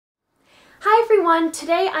everyone,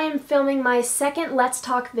 today I am filming my second Let's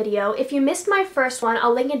Talk video. If you missed my first one,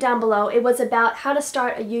 I'll link it down below. It was about how to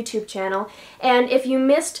start a YouTube channel. And if you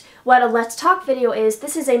missed what a Let's Talk video is,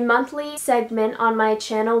 this is a monthly segment on my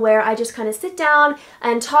channel where I just kind of sit down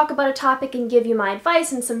and talk about a topic and give you my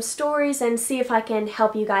advice and some stories and see if I can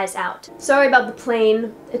help you guys out. Sorry about the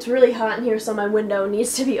plane. It's really hot in here, so my window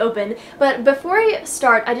needs to be open. But before I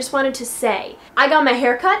start, I just wanted to say, I got my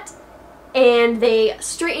hair cut and they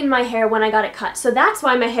straightened my hair when I got it cut. So that's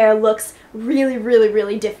why my hair looks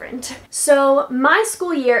really different. So my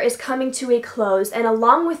school year is coming to a close, and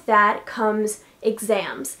along with that comes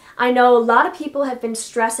exams. I know a lot of people have been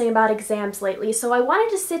stressing about exams lately, so I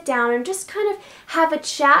wanted to sit down and just kind of have a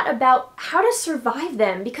chat about how to survive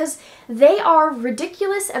them, because they are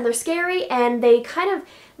ridiculous and they're scary and they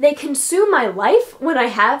consume my life when I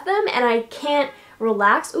have them and I can't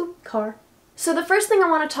relax. Ooh, car. So the first thing I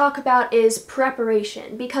want to talk about is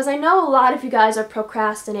preparation, because I know a lot of you guys are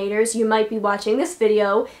procrastinators. You might be watching this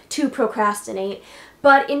video to procrastinate,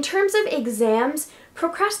 but in terms of exams,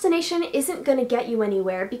 procrastination isn't going to get you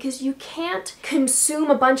anywhere because you can't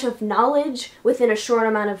consume a bunch of knowledge within a short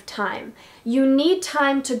amount of time. You need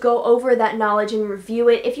time to go over that knowledge and review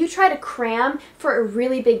it. If you try to cram for a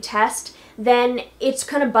really big test, then it's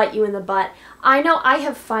going to bite you in the butt. I know I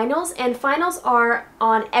have finals, and finals are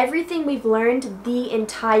on everything we've learned the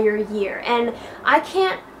entire year, and I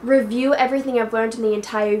can't review everything I've learned in the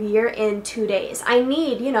entire year in 2 days. I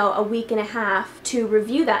need, a week and a half to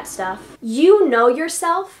review that stuff. You know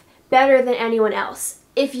yourself better than anyone else.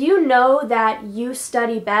 If you know that you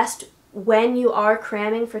study best when you are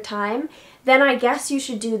cramming for time, then I guess you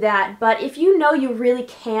should do that. But if you know you really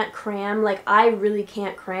can't cram, like I really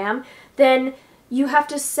can't cram, then you have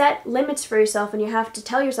to set limits for yourself and you have to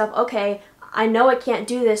tell yourself, okay, I know I can't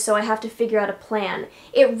do this, so I have to figure out a plan.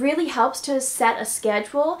 It really helps to set a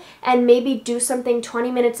schedule and maybe do something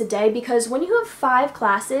 20 minutes a day, because when you have 5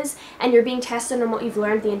 classes and you're being tested on what you've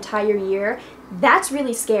learned the entire year, that's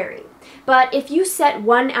really scary. But if you set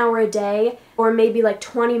 1 hour a day, or maybe like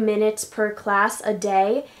 20 minutes per class a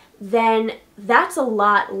day, then that's a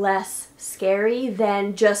lot less scary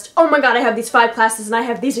than just, oh my god, I have these 5 classes and I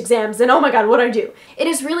have these exams and oh my god, what do I do? It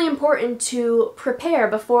is really important to prepare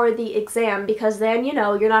before the exam, because then, you're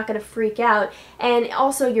not going to freak out, and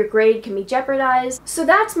also your grade can be jeopardized. So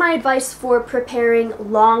that's my advice for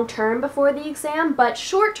preparing long term before the exam. But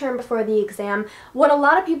short term before the exam, what a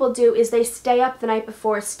lot of people do is they stay up the night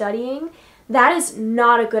before studying. That is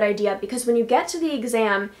not a good idea, because when you get to the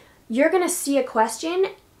exam, you're going to see a question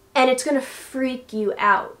and it's going to freak you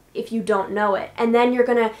out if you don't know it. And then you're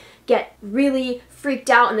going to get really freaked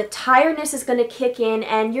out and the tiredness is going to kick in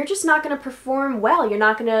and you're just not going to perform well. You're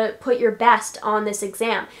not going to put your best on this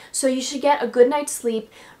exam. So you should get a good night's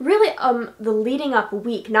sleep, really the leading up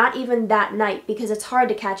week, not even that night, because it's hard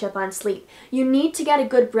to catch up on sleep. You need to get a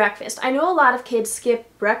good breakfast. I know a lot of kids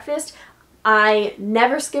skip breakfast. I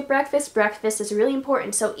never skip breakfast. Breakfast is really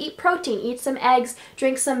important. So eat protein, eat some eggs,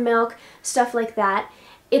 drink some milk, stuff like that.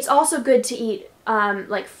 It's also good to eat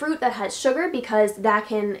like fruit that has sugar, because that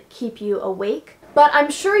can keep you awake. But I'm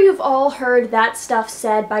sure you've all heard that stuff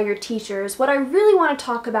said by your teachers. What I really want to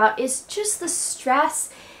talk about is just the stress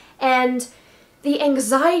and the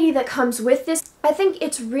anxiety that comes with this. I think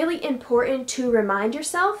it's really important to remind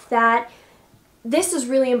yourself that this is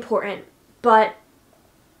really important, but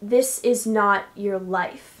this is not your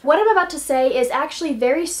life. What I'm about to say is actually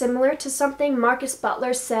very similar to something Marcus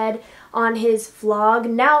Butler said on his vlog.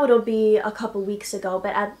 Now it'll be a couple weeks ago,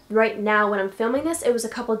 but right now when I'm filming this, it was a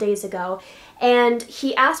couple days ago. And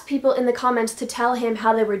he asked people in the comments to tell him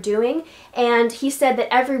how they were doing, and he said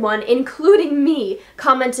that everyone, including me,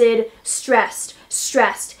 commented stressed,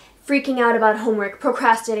 freaking out about homework,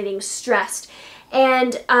 procrastinating, stressed.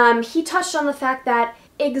 And he touched on the fact that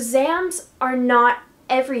exams are not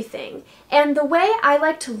everything. And the way I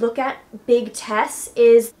like to look at big tests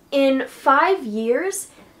is, in 5 years,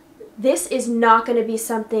 this is not going to be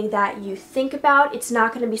something that you think about. It's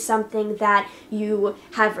not going to be something that you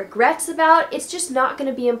have regrets about. It's just not going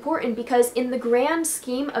to be important, because in the grand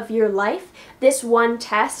scheme of your life, this one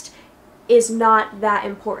test is not that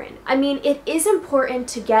important. I mean, it is important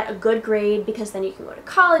to get a good grade, because then you can go to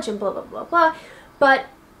college and blah, blah, blah, blah. But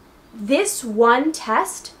this one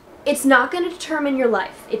test, it's not going to determine your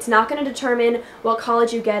life. It's not going to determine what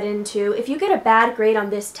college you get into. If you get a bad grade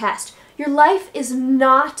on this test, your life is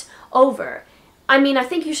not over. I mean, I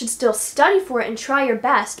think you should still study for it and try your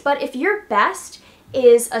best, but if your best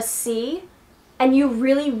is a C and you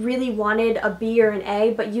really wanted a B or an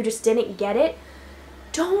A, but you just didn't get it,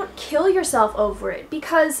 don't kill yourself over it,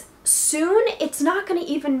 because soon it's not going to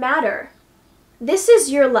even matter. This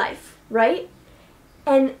is your life, right?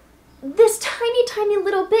 And this tiny, tiny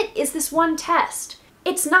little bit is this one test.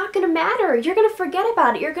 It's not going to matter. You're going to forget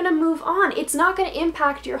about it. You're going to move on. It's not going to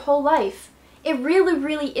impact your whole life. It really,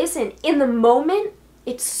 really isn't. In the moment,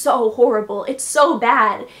 it's so horrible. It's so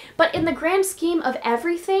bad. But in the grand scheme of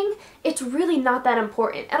everything, it's really not that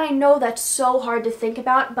important. And I know that's so hard to think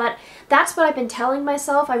about, but that's what I've been telling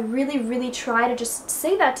myself. I really, really try to just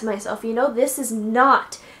say that to myself. You know, this is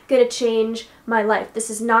not going to change my life. This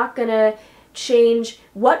is not going to change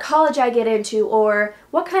what college I get into or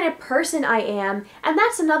what kind of person I am. And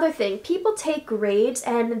that's another thing. People take grades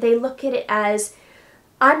and they look at it as,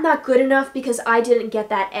 I'm not good enough because I didn't get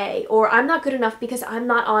that A, or I'm not good enough because I'm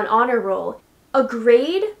not on honor roll. A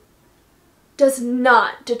grade does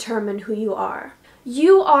not determine who you are.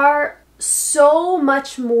 You are so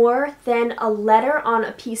much more than a letter on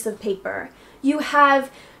a piece of paper. You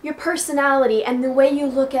have your personality and the way you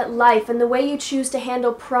look at life and the way you choose to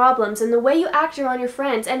handle problems and the way you act around your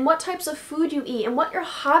friends and what types of food you eat and what your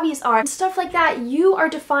hobbies are and stuff like that. You are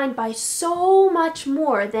defined by so much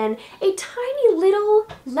more than a tiny little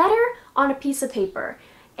letter on a piece of paper.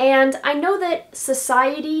 And I know that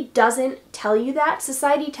society doesn't tell you that.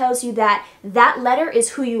 Society tells you that that letter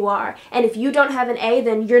is who you are, and if you don't have an A,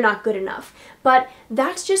 then you're not good enough. But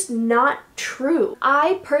that's just not true.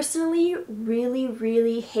 I personally really,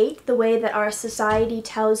 really hate the way that our society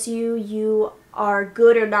tells you you are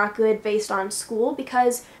good or not good based on school,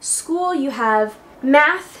 because school you have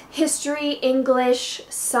math, history, English,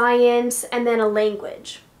 science, and then a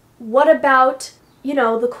language. What about, you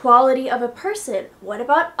know, the quality of a person? What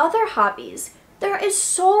about other hobbies? There is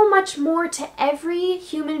so much more to every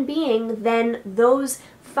human being than those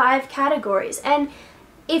 5 categories. And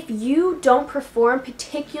if you don't perform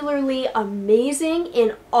particularly amazing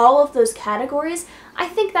in all of those categories, I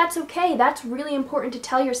think that's okay. That's really important to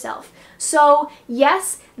tell yourself. So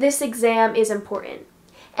yes, this exam is important.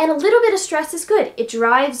 And a little bit of stress is good. It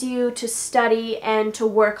drives you to study and to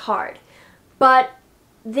work hard. But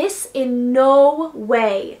this in no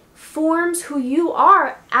way forms who you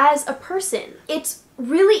are as a person. It's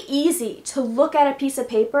really easy to look at a piece of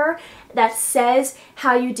paper that says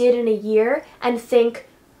how you did in a year and think,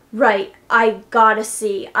 right, I got a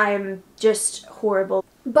C, I'm just horrible.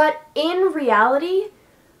 But in reality,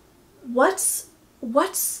 what's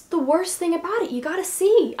the worst thing about it? You got a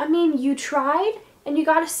C. I mean, you tried and you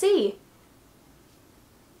got a C.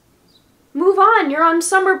 Move on, you're on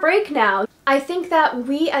summer break now. I think that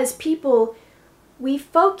we as people, we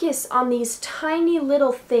focus on these tiny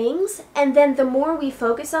little things, and then the more we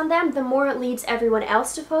focus on them, the more it leads everyone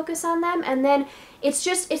else to focus on them, and then it's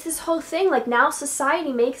this whole thing. Like, now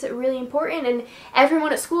society makes it really important, and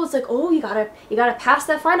everyone at school is like, oh, you gotta pass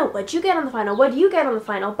that final. What'd you get on the final? What'd you get on the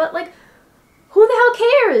final? But like, who the hell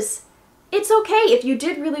cares? It's okay. If you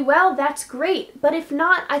did really well, that's great. But if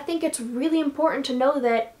not, I think it's really important to know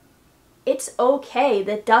that it's okay.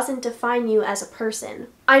 That doesn't define you as a person.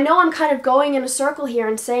 I know I'm kind of going in a circle here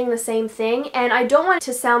and saying the same thing, and I don't want it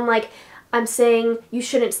to sound like I'm saying you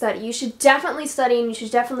shouldn't study. You should definitely study and you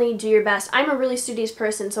should definitely do your best. I'm a really studious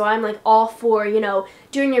person, so I'm like all for, you know,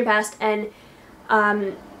 doing your best and,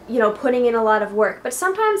 you know, putting in a lot of work. But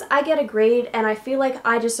sometimes I get a grade and I feel like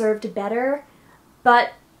I deserved better,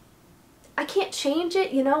 but I can't change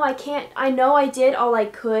it, you know, I know I did all I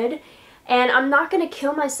could, and I'm not going to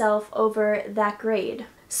kill myself over that grade.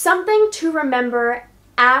 Something to remember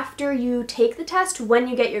after you take the test when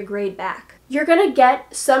you get your grade back. You're going to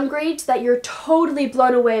get some grades that you're totally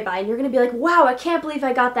blown away by, and you're going to be like, wow, I can't believe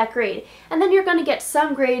I got that grade. And then you're going to get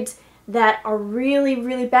some grades that are really,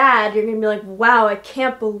 really bad. You're going to be like, wow, I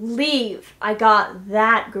can't believe I got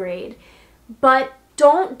that grade. But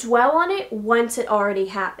don't dwell on it once it already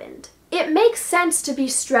happened. It makes sense to be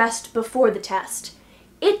stressed before the test.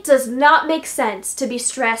 It does not make sense to be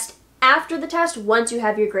stressed after the test once you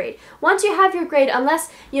have your grade. Once you have your grade,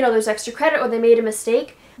 unless, you know, there's extra credit or they made a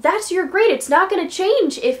mistake, that's your grade. It's not going to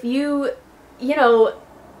change if you know,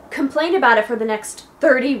 complain about it for the next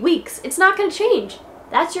 30 weeks. It's not going to change.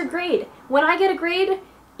 That's your grade. When I get a grade,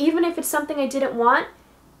 even if it's something I didn't want,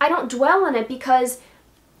 I don't dwell on it, because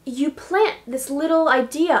you plant this little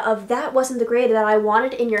idea of that wasn't the grade that I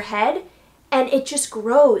wanted in your head, and it just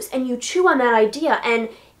grows, and you chew on that idea, and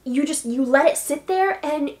you let it sit there,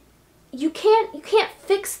 and you can't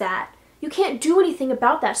fix that. You can't do anything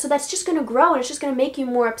about that. So that's just going to grow, and it's just going to make you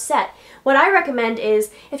more upset. What I recommend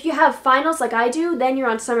is, if you have finals like I do, then you're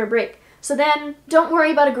on summer break. So then don't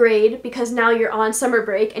worry about a grade, because now you're on summer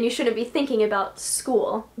break and you shouldn't be thinking about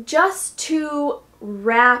school. Just to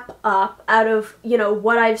wrap up out of, you know,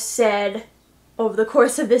 what I've said over the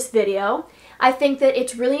course of this video, I think that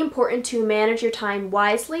it's really important to manage your time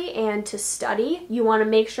wisely and to study. You want to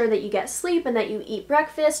make sure that you get sleep and that you eat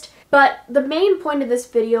breakfast. But the main point of this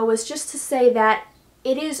video was just to say that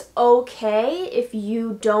it is okay if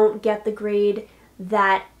you don't get the grade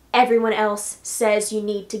that everyone else says you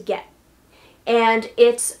need to get. And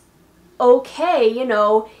it's okay, you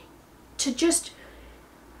know, to just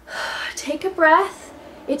take a breath.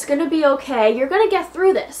 It's gonna be okay. You're gonna get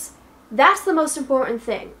through this. That's the most important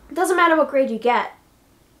thing. It doesn't matter what grade you get.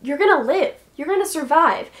 You're gonna live. You're gonna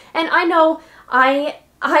survive. And I know I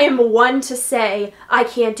am one to say, I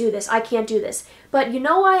can't do this, I can't do this. But you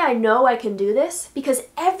know why I know I can do this? Because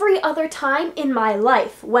every other time in my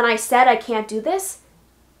life when I said I can't do this,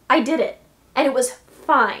 I did it. And it was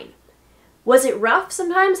fine. Was it rough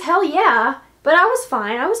sometimes? Hell yeah. But I was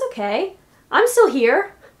fine. I was okay. I'm still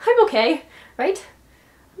here. I'm okay, right?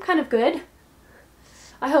 I'm kind of good.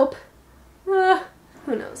 I hope.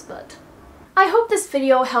 Who knows, but... I hope this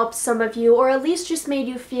video helped some of you, or at least just made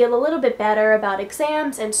you feel a little bit better about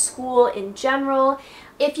exams and school in general.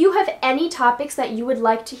 If you have any topics that you would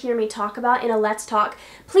like to hear me talk about in a Let's Talk,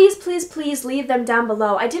 please, please, please leave them down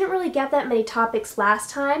below. I didn't really get that many topics last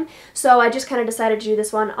time, so I just kind of decided to do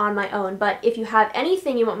this one on my own. But if you have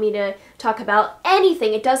anything you want me to talk about,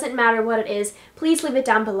 anything, it doesn't matter what it is, please leave it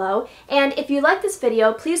down below. And if you like this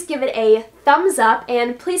video, please give it a thumbs up,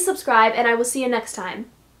 and please subscribe, and I will see you next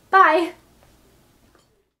time. Bye!